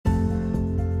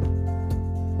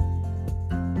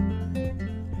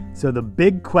So the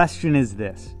big question is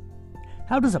this: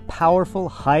 how does a powerful,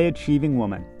 high-achieving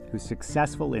woman who's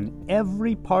successful in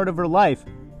every part of her life,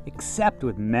 except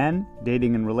with men,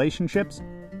 dating, and relationships,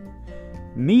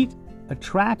 meet,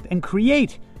 attract, and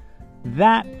create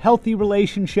that healthy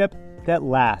relationship that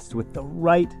lasts with the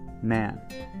right man?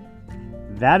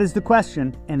 That is the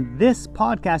question, and this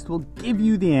podcast will give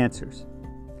you the answers.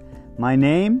 My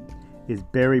name is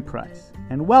Barry Price,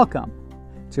 and welcome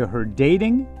to Her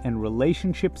Dating and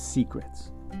Relationship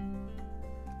Secrets.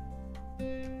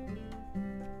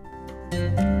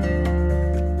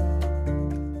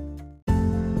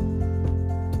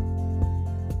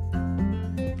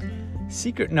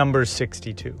 Secret number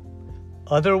 62.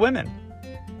 Other women.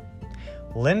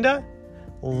 Linda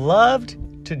loved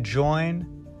to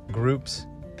join groups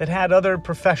that had other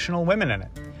professional women in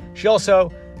it. She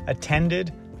also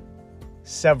attended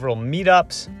several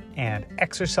meetups and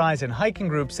exercise and hiking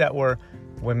groups that were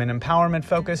women empowerment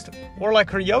focused, or like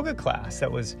her yoga class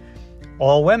that was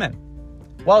all women.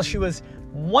 While she was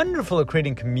wonderful at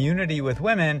creating community with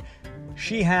women,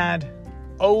 she had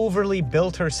overly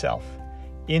built herself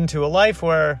into a life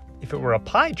where, if it were a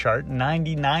pie chart,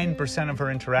 99% of her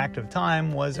interactive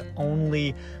time was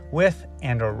only with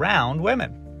and around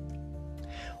women.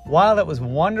 While that was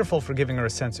wonderful for giving her a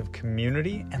sense of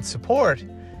community and support,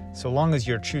 so long as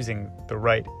you're choosing the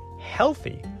right,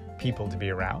 healthy people to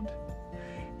be around,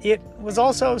 it was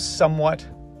also somewhat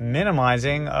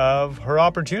minimizing of her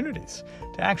opportunities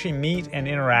to actually meet and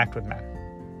interact with men.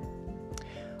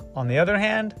 On the other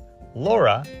hand,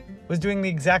 Laura was doing the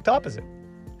exact opposite.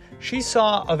 She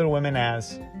saw other women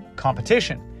as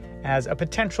competition, as a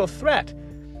potential threat,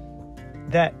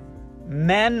 that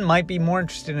men might be more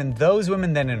interested in those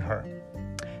women than in her.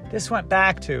 This went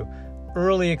back to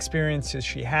early experiences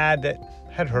she had that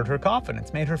had hurt her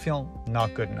confidence, made her feel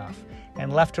not good enough,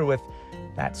 and left her with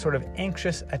that sort of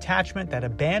anxious attachment, that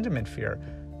abandonment fear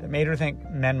that made her think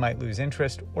men might lose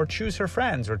interest or choose her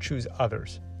friends or choose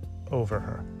others over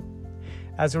her.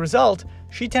 As a result,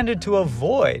 she tended to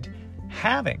avoid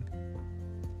having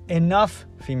enough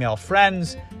female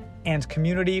friends and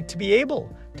community to be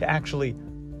able to actually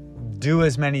do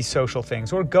as many social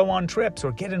things or go on trips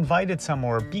or get invited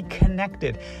somewhere or be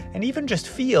connected and even just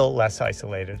feel less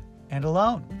isolated and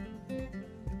alone.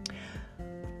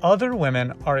 Other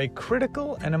women are a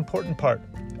critical and important part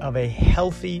of a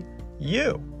healthy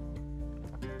you.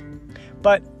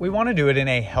 But we want to do it in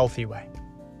a healthy way.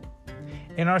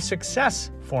 In our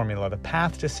success formula, the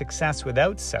path to success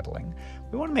without settling,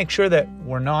 we want to make sure that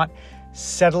we're not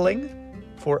settling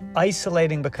for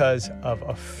isolating because of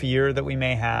a fear that we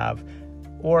may have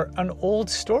or an old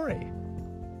story.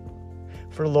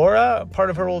 For Laura, part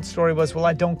of her old story was,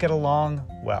 I don't get along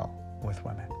well with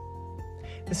women.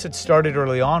 This had started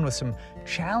early on with some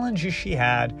challenges she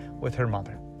had with her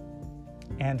mother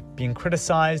and being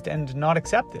criticized and not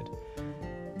accepted.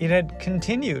 It had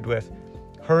continued with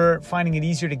her finding it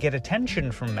easier to get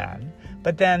attention from men,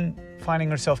 but then finding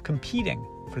herself competing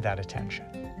for that attention.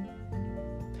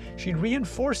 She'd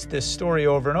reinforced this story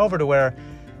over and over to where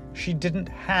she didn't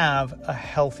have a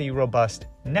healthy, robust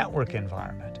network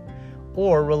environment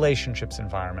or relationships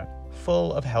environment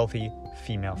full of healthy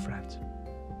female friends.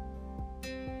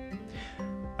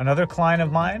 Another client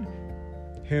of mine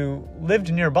who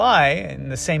lived nearby in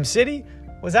the same city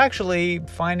was actually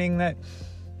finding that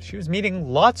she was meeting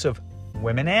lots of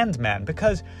women and men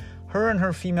because her and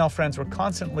her female friends were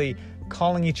constantly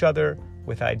calling each other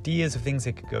with ideas of things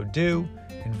they could go do,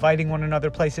 inviting one another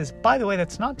places. By the way,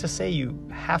 that's not to say you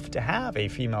have to have a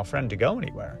female friend to go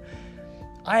anywhere.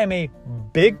 I am a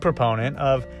big proponent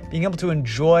of being able to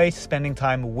enjoy spending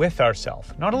time with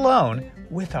ourselves, not alone,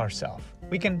 with ourselves.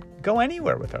 We can go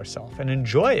anywhere with ourselves and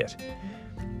enjoy it.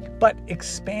 But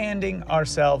expanding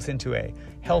ourselves into a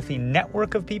healthy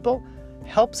network of people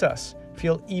helps us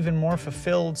feel even more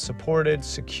fulfilled, supported,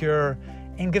 secure,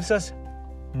 and gives us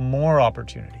more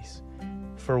opportunities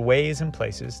for ways and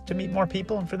places to meet more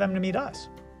people and for them to meet us.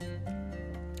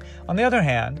 On the other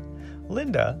hand,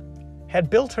 Linda had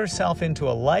built herself into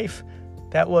a life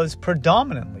that was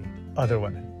predominantly other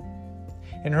women.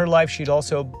 In her life, she'd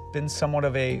also been somewhat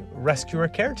of a rescuer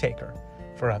caretaker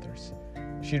for others.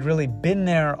 She'd really been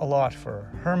there a lot for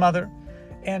her mother,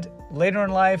 and later in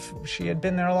life, she had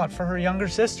been there a lot for her younger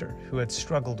sister, who had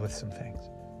struggled with some things.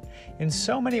 In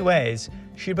so many ways,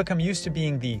 she'd become used to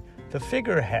being the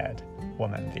figurehead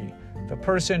woman, the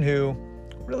person who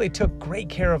really took great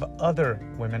care of other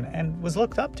women and was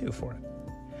looked up to for it.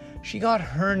 She got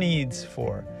her needs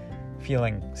for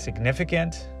feeling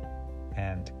significant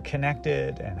and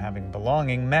connected and having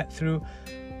belonging met through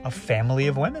a family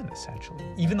of women, essentially.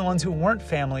 Even the ones who weren't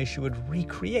family, she would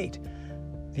recreate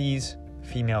these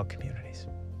female communities.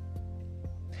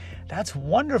 That's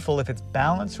wonderful if it's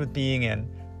balanced with being in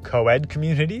co-ed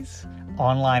communities,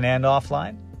 online and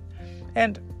offline,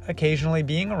 and occasionally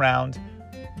being around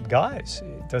guys.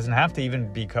 It doesn't have to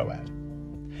even be co-ed.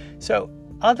 So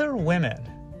other women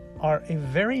are a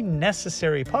very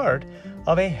necessary part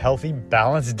of a healthy,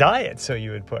 balanced diet, so you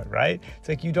would put, right? It's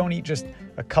like you don't eat just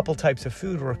a couple types of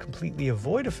food or completely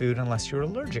avoid a food unless you're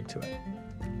allergic to it.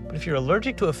 But if you're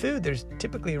allergic to a food, there's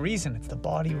typically a reason. It's the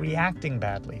body reacting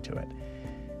badly to it.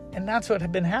 And that's what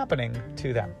had been happening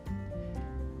to them.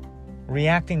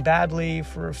 Reacting badly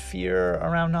for fear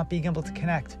around not being able to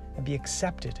connect and be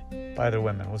accepted by other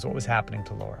women was what was happening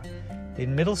to Laura.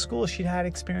 In middle school, she'd had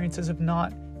experiences of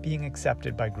not being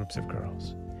accepted by groups of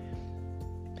girls.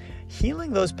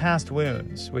 Healing those past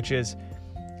wounds, which is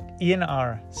in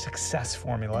our success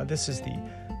formula, this is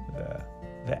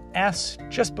the S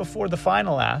just before the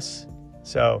final S.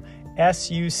 So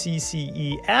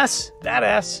SUCCES, that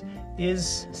S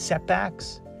is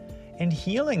setbacks, and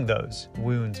healing those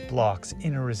wounds, blocks,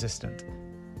 inner resistance,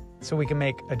 so we can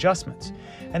make adjustments.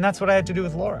 And that's what I had to do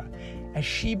with Laura. As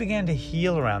she began to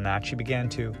heal around that, she began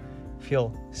to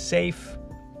feel safe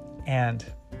and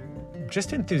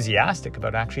just enthusiastic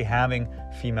about actually having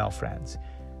female friends.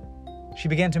 She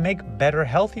began to make better,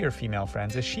 healthier female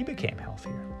friends as she became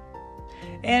healthier.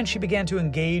 And she began to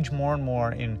engage more and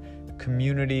more in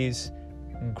communities,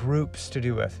 groups to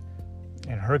do with,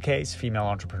 in her case, female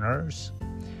entrepreneurs,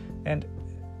 and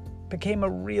became a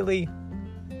really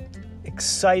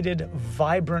excited,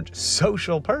 vibrant,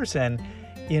 social person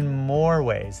in more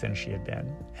ways than she had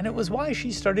been. And it was why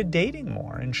she started dating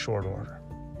more in short order.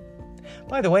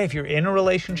 By the way, if you're in a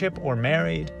relationship or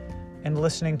married and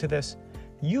listening to this,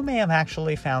 you may have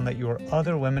actually found that your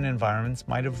other women environments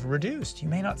might have reduced. You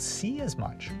may not see as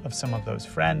much of some of those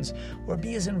friends or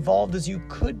be as involved as you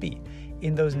could be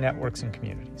in those networks and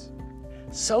communities,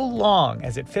 so long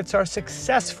as it fits our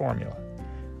success formula.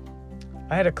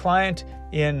 I had a client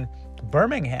in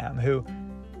Birmingham who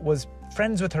was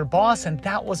friends with her boss, and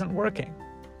that wasn't working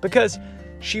because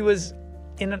she was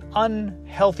in an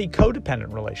unhealthy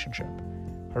codependent relationship.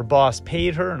 Her boss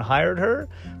paid her and hired her,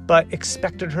 but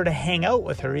expected her to hang out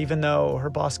with her even though her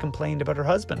boss complained about her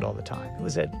husband all the time. It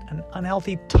was an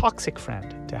unhealthy, toxic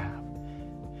friend to have.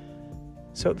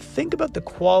 So think about the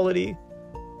quality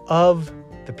of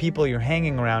the people you're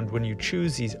hanging around when you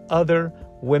choose these other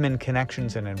women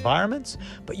connections and environments,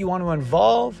 but you want to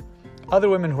involve other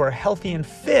women who are healthy and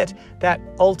fit that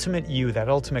ultimate you, that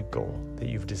ultimate goal that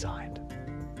you've designed.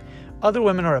 Other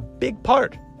women are a big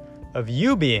part of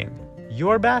you being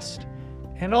your best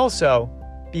and also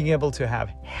being able to have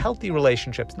healthy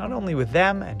relationships, not only with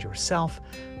them and yourself,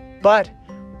 but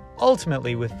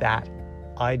ultimately with that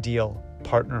ideal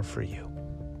partner for you.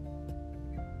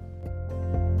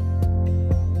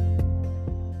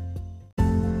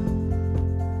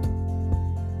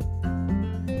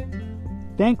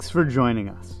 Thanks for joining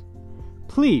us.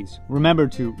 Please remember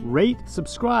to rate,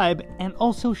 subscribe, and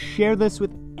also share this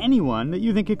with anyone that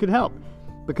you think it could help,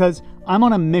 because I'm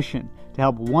on a mission to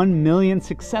help 1 million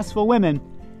successful women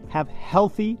have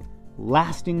healthy,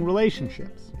 lasting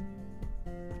relationships.